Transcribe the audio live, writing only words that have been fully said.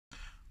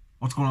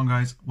What's going on,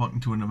 guys? Welcome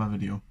to another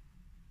video.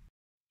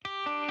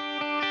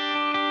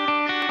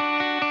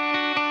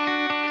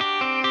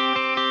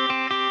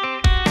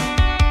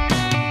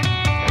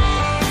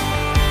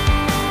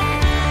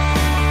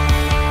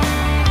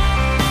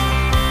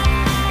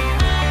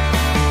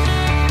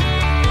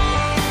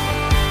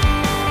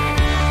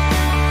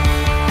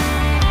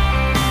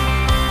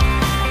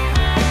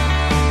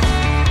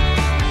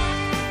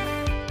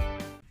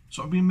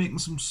 So I've been making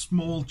some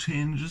small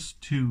changes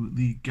to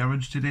the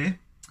garage today.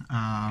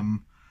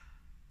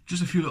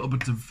 Just a few little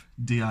bits of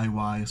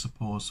DIY, I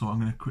suppose, so I'm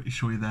going to quickly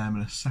show you them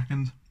in a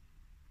second.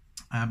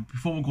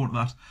 Before we go into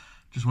that,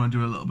 just want to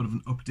do a little bit of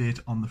an update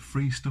on the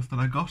free stuff that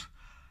I got.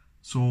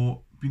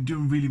 So I've been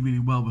doing really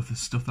well with the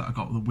stuff that I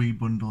got with the Wii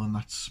bundle and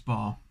that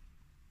spa.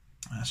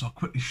 So I'll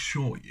quickly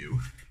show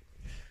you.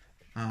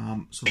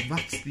 So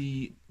that's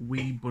the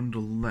Wii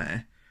bundle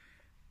there.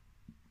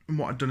 And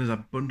what I've done is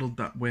I've bundled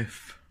that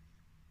with...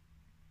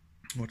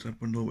 What did I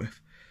bundle with?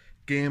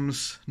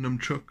 Games,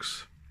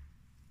 nunchucks,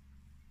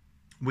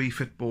 Wii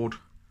Fit board,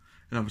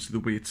 and obviously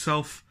the Wii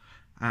itself.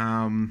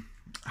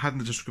 Had in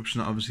the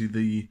description that obviously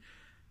the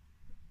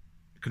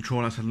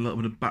controllers had a little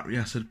bit of battery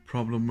acid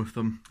problem with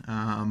them.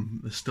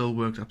 They still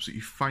worked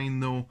absolutely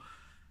fine though,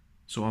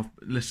 so I've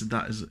listed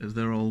that as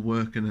they're all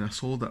working, and I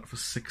sold that for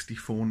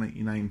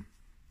 $64.99.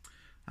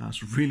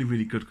 So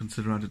really good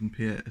considering I didn't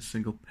pay a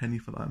single penny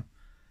for them.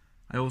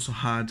 I also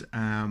had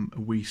a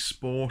Wii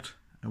Sport,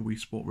 a Wii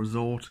Sport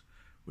Resort,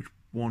 which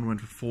one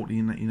went for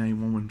 $14.99,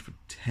 one went for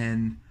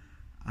 $10,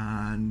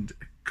 and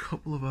a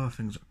couple of other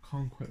things. I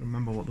can't quite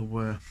remember what they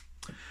were.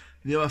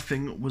 The other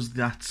thing was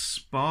that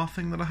spa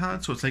thing that I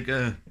had, so it's like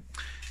a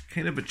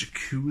kind of a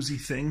jacuzzi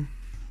thing.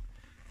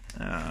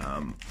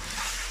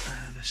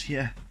 This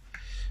here,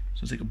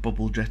 so it's like a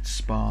bubble jet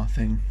spa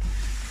thing.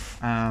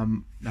 Now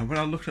when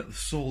I looked at the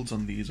solds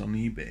on these on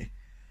eBay,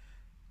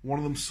 one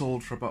of them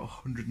sold for about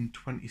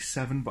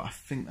 127, but I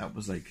think that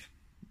was like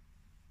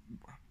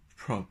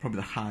probably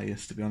the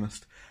highest, to be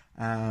honest.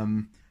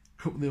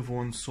 A couple of the other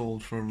ones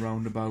sold for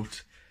around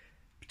about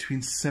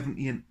between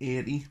 70 and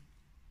 80.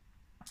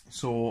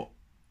 So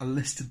I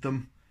listed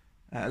them.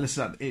 I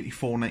listed at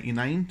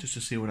 $84.99 just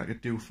to see what I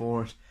could do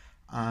for it.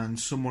 And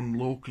someone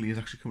locally is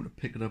actually coming to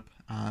pick it up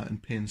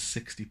and paying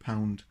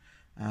 £60.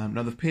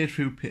 Now they've paid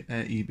through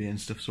eBay and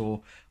stuff,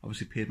 so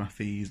obviously paid my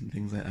fees and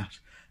things like that.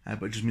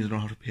 But it just means I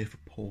don't have to pay for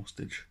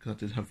postage, because I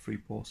did have free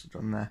postage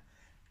on there.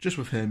 Just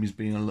with Hermes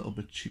being a little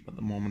bit cheap at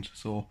the moment,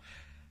 so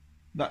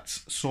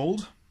that's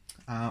sold.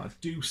 I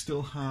do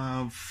still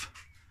have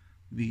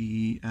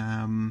the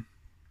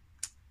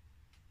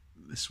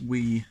this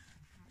Wii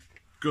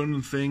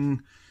gun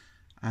thing,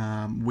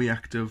 Wii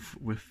Active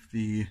with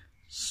the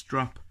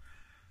strap,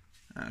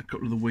 a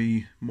couple of the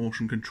Wii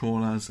motion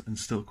controllers, and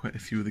still quite a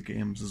few of the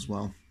games as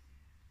well.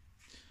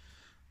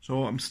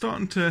 So I'm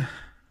starting to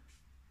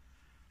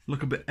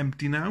look a bit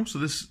empty now. So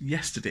this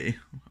yesterday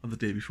or the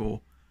day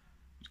before,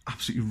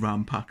 absolutely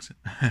ram-packed.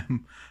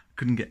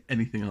 Couldn't get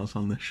anything else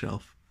on this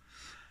shelf.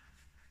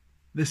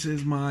 This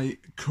is my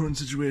current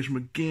situation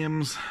with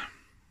games.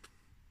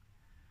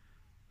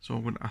 So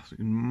I've got an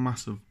absolutely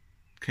massive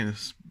kind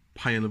of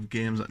pile of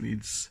games that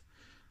needs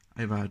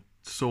either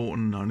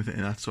sorting or anything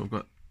like that. So I've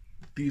got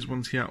these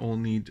ones here all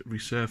need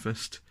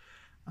resurfaced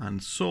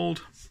and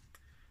sold.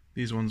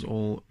 These ones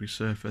all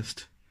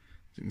resurfaced.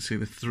 As you can see,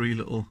 the three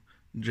little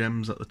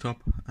gems at the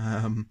top,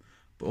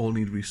 but all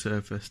need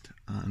resurfaced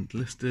and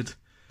listed.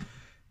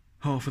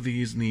 Half of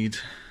these need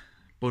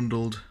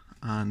bundled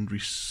and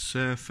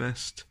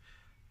resurfaced.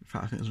 In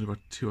fact, I think there's about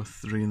 2 or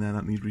 3 in there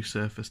that need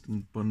resurfaced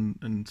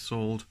and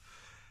sold.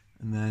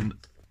 And then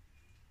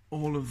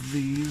all of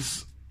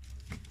these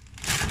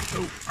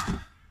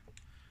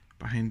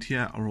behind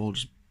here are all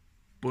just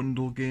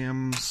bundle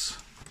games.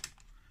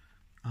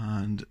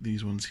 And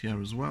these ones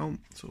here as well.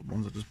 So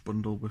ones that just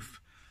bundle with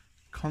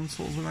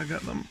consoles when I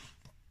get them.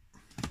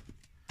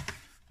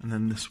 And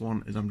then this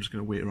one is I'm just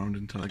going to wait around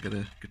until I get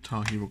a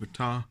Guitar Hero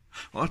guitar.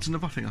 Well, that's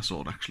another thing I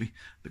sold actually.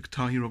 The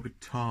Guitar Hero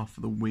guitar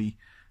for the Wii,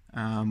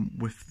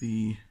 with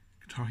the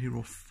Guitar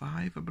Hero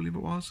 5, I believe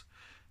it was.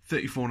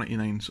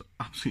 $34.99, so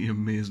absolutely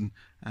amazing.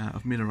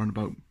 I've made around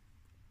about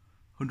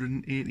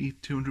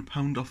 £180,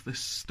 £200 off this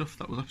stuff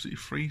that was absolutely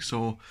free,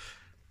 so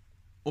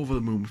over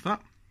the moon with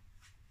that.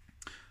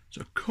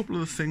 So a couple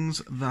of the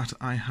things that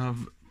I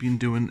have been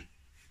doing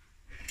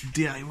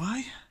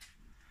DIY.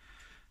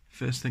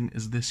 First thing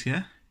is this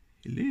here.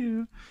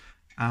 Hello.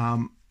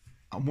 I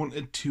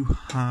wanted to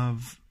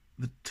have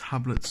the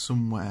tablet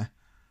somewhere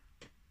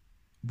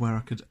where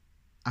I could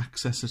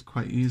access it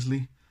quite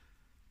easily,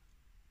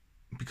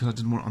 because I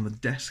didn't want it on the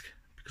desk,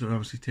 because it would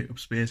obviously take up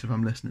space if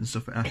I'm listening and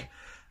stuff like that.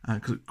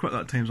 Because quite a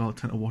lot of times I'll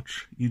tend to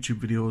watch YouTube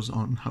videos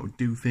on how to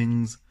do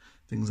things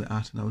like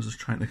that, and I was just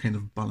trying to kind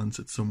of balance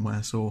it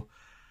somewhere. So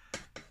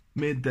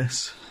made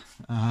this.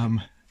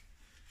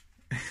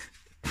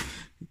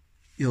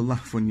 You'll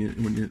laugh when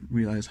you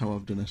realise how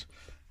I've done it.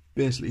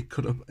 Basically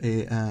cut up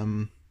a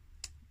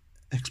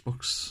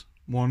Xbox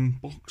One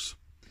box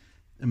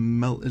and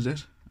melted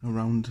it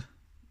around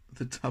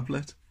the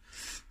tablet.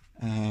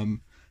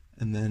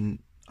 and then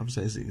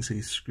obviously, as you can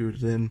see, screwed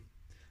it in.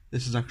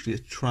 This is actually a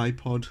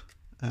tripod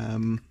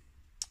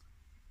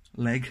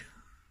leg.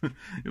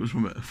 It was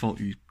from a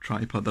faulty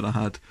tripod that I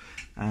had,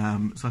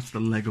 so that's the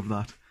leg of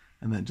that,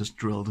 and then just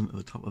drilled into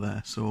the top of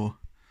there. So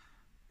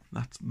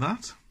that's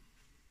that.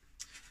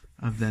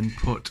 I've then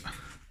put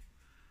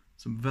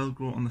some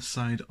Velcro on the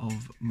side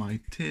of my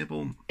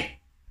table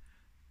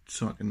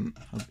so I can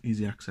have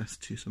easy access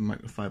to some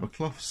microfiber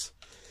cloths.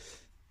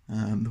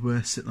 They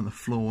were sitting on the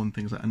floor and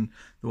things like that, and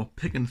they were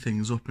picking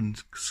things up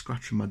and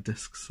scratching my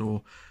discs,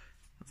 so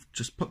I've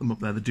just put them up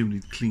there. They do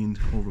need cleaned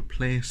or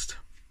replaced,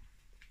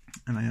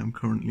 and I am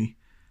currently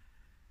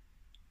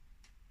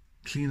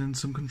cleaning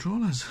some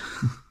controllers.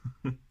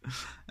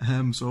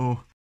 So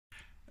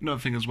another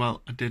thing as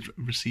well, I did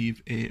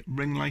receive a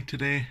ring light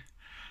today,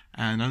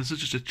 and now this is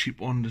just a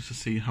cheap one just to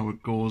see how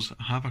it goes.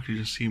 I have actually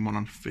just seen one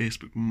on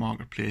Facebook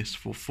Marketplace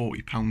for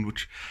 £40,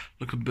 which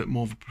looked a bit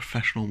more of a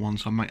professional one,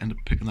 so I might end up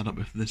picking that up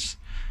if this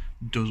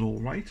does all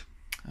right.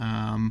 So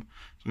I'm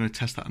going to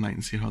test that tonight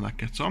and see how that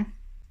gets on.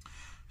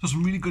 So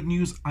some really good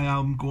news, I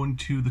am going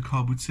to the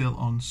car boot sale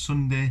on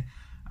Sunday.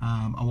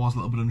 I was a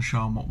little bit unsure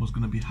on what was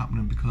going to be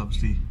happening because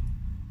obviously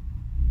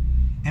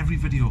every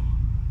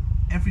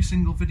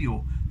single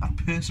video, that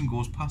person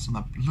goes past on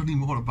that bloody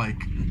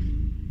motorbike.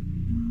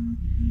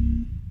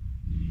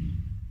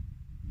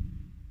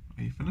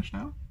 Are you finished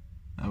now?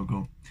 There we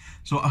go.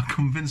 So I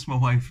convinced my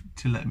wife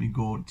to let me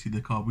go to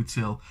the car boot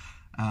sale.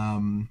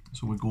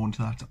 So we're going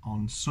to that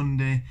on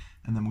Sunday,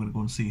 and then we're going to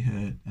go and see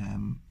her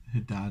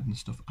dad and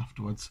stuff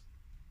afterwards.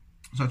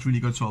 So that's really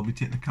good. So I'll be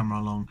taking the camera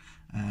along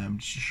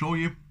just to show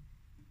you,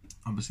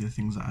 obviously, the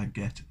things that I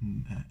get,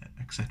 and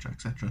etc,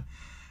 etc.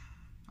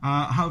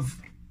 I have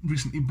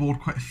recently bought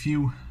quite a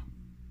few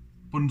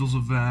bundles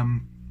of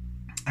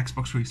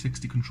Xbox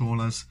 360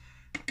 controllers.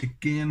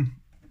 Again,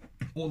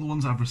 all the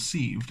ones I've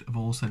received have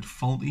all said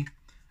faulty,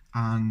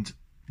 and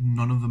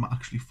none of them are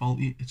actually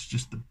faulty. It's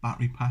just the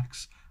battery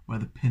packs where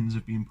the pins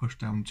have been pushed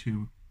down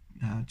too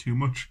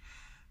much.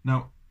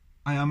 Now,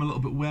 I am a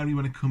little bit wary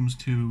when it comes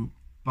to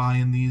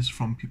buying these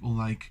from people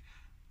like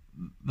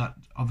that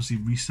obviously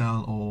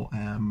resell or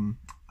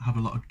have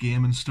a lot of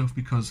gaming stuff,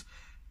 because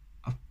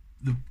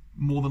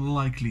more than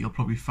likely you'll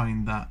probably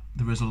find that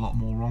there is a lot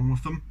more wrong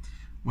with them,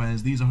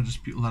 whereas these are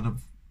just people that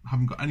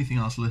haven't got anything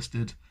else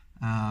listed,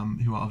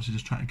 who are obviously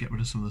just trying to get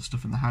rid of some of the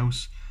stuff in the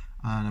house.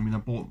 And I mean, I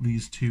bought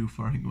these two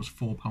for, I think it was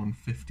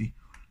 £4.50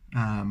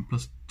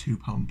 plus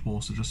 £2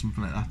 postage or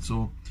something like that,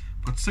 so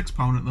I've got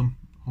 £6 at them.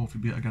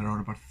 Hopefully be able to get around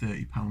about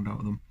 £30 out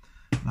of them.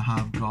 And I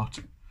have got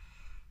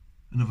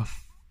another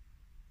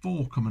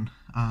 4 coming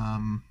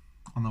on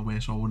the way,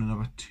 so I won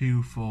another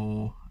 2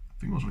 for, I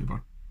think it was only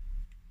about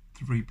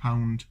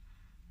 £3.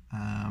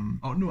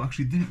 Oh no,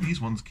 actually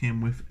these ones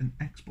came with an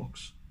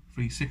Xbox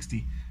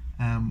 360,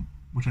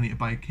 which I need to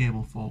buy a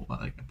cable for,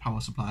 like a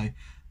power supply.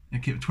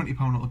 It came with £20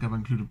 altogether,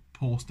 included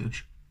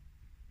postage.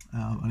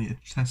 I need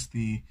to test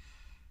the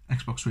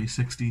Xbox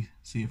 360,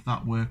 see if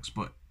that works,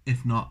 but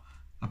if not,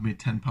 I've made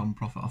 £10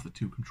 profit off the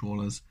 2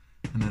 controllers,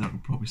 and then I can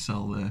probably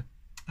sell the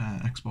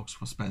Xbox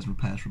for spares and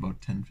repairs for about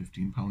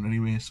 £10–15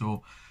 anyway.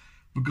 So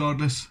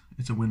regardless,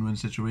 it's a win-win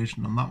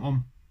situation on that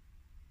one.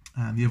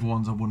 The other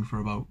ones I won for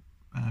about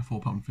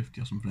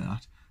 £4.50 or something like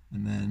that,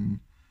 and then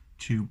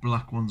 2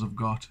 black ones I've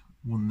got,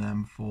 won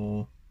them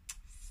for,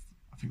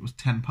 I think it was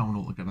 £10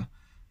 altogether,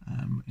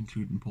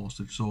 including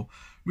postage. So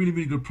really,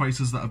 really good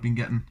prices that I've been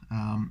getting.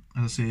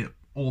 As I say,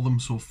 all of them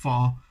so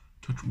far,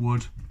 touch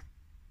wood,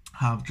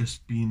 have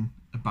just been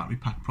a battery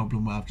pack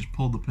problem where I've just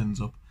pulled the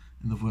pins up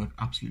and they've worked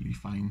absolutely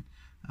fine.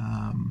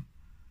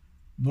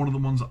 One of the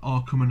ones that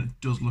are coming, it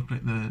does look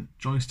like the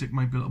joystick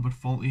might be a little bit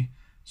faulty,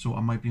 so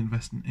I might be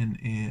investing in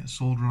a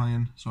soldering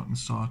iron so I can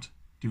start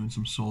doing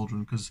some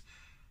soldering, because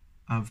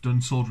I've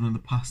done soldering in the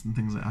past and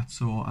things like that,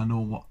 so I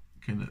know what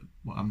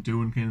I'm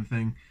doing, kind of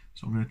thing.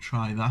 So I'm going to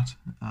try that.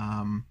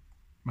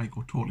 Might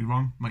go totally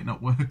wrong, might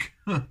not work,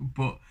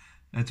 but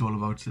it's all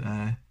about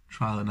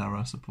trial and error,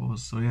 I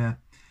suppose. So yeah,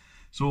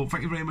 so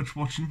thank you very much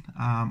for watching.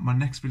 My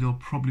next video will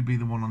probably be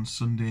the one on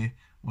Sunday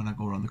when I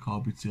go around the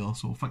car boot sale.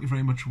 So thank you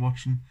very much for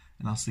watching,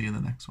 and I'll see you in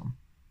the next one.